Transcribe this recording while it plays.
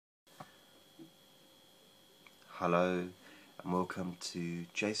Hello and welcome to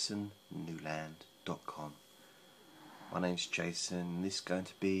jasonnewland.com. My name's Jason and this is going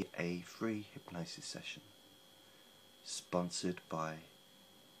to be a free hypnosis session sponsored by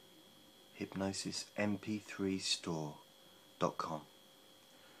hypnosismp3store.com.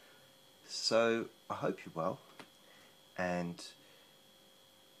 So I hope you're well, and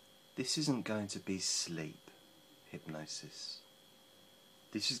this isn't going to be sleep hypnosis.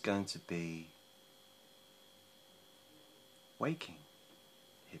 This is going to be waking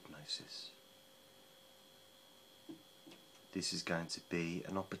hypnosis. This is going to be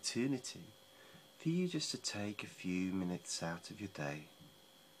an opportunity for you just to take a few minutes out of your day.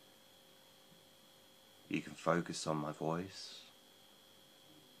 You can focus on my voice.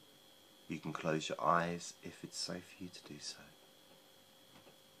 You can close your eyes if it's safe for you to do so.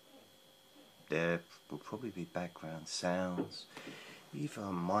 There will probably be background sounds, either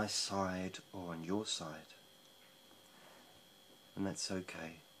on my side or on your side. And that's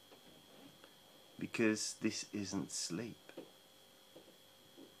okay, because this isn't sleep.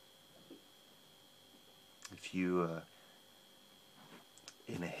 If you were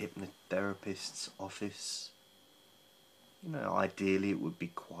in a hypnotherapist's office, ideally it would be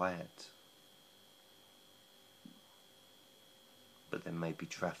quiet, but there may be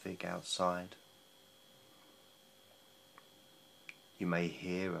traffic outside. You may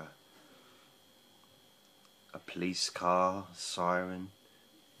hear a police car siren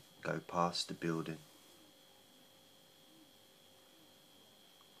go past the building.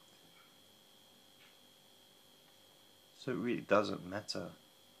 So it really doesn't matter,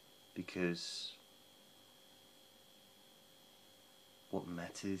 because what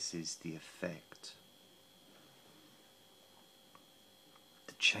matters is the effect,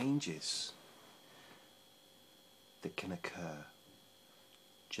 the changes that can occur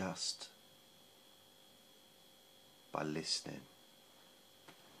just by listening,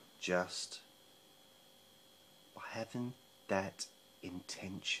 just by having that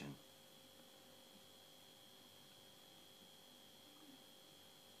intention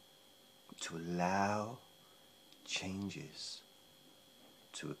to allow changes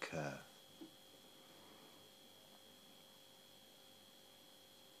to occur.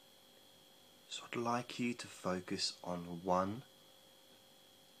 So I'd like you to focus on one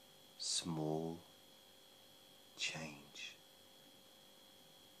small change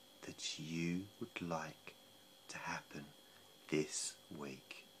that you would like to happen this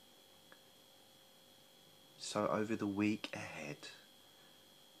week. So over the week ahead,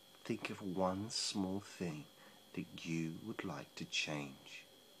 think of one small thing that you would like to change.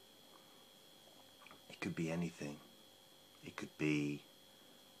 It could be anything. It could be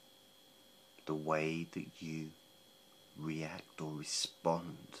the way that you react or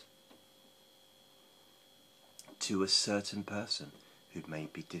respond to a certain person who may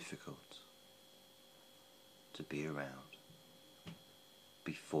be difficult to be around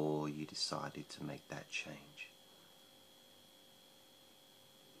before you decided to make that change.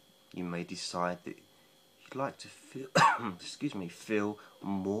 You may decide that you'd like to feel feel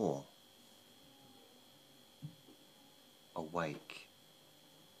more awake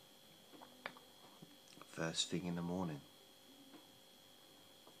first thing in the morning.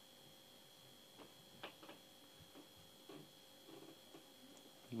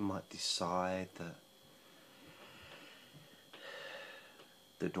 You might decide that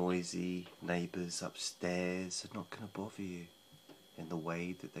the noisy neighbours upstairs are not going to bother you in the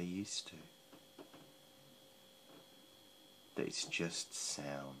way that they used to. That it's just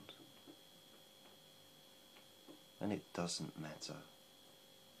sound. And it doesn't matter.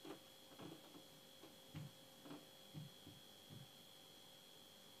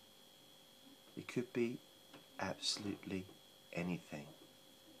 It could be absolutely anything.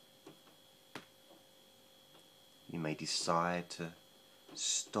 You may decide to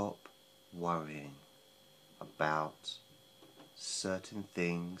stop worrying about certain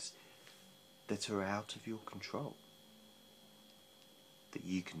things that are out of your control, that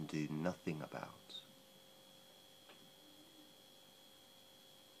you can do nothing about.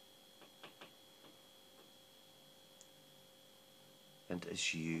 And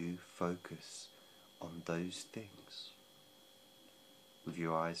as you focus on those things with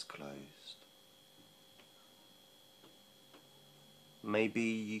your eyes closed, maybe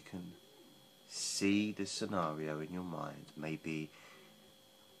you can see the scenario in your mind. Maybe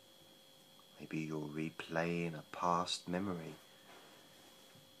you're replaying a past memory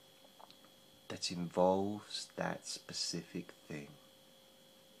that involves that specific thing.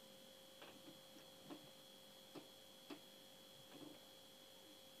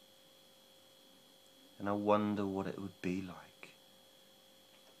 And I wonder what it would be like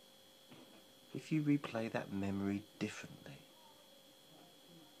if you replay that memory differently,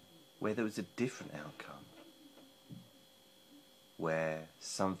 where there was a different outcome, where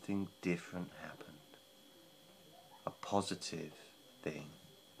something different happened, a positive thing.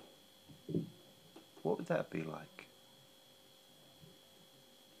 What would that be like?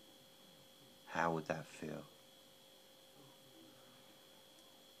 How would that feel?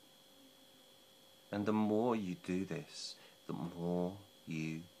 And the more you do this, the more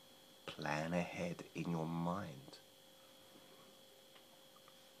you plan ahead in your mind.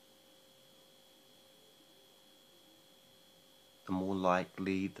 The more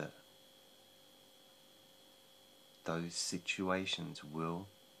likely that those situations will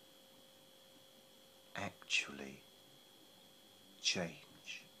actually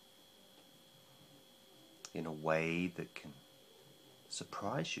change in a way that can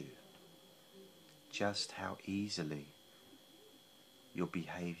surprise you. Just how easily your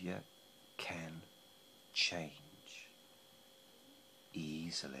behavior can change.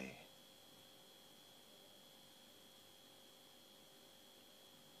 Easily.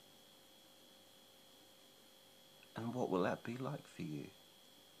 And what will that be like for you?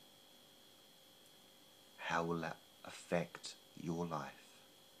 How will that affect your life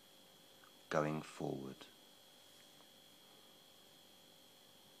going forward?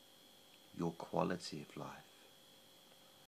 Your quality of life?